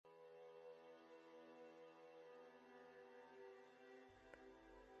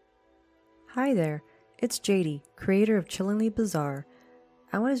Hi there, it's JD, creator of Chillingly Bizarre.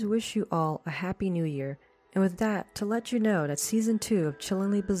 I want to wish you all a happy new year, and with that, to let you know that Season 2 of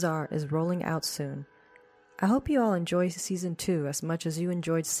Chillingly Bizarre is rolling out soon. I hope you all enjoy Season 2 as much as you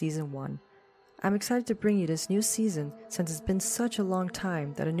enjoyed Season 1. I'm excited to bring you this new season since it's been such a long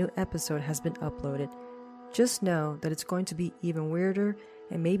time that a new episode has been uploaded. Just know that it's going to be even weirder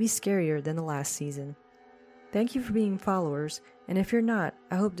and maybe scarier than the last season. Thank you for being followers, and if you're not,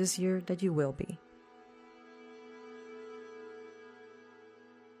 I hope this year that you will be.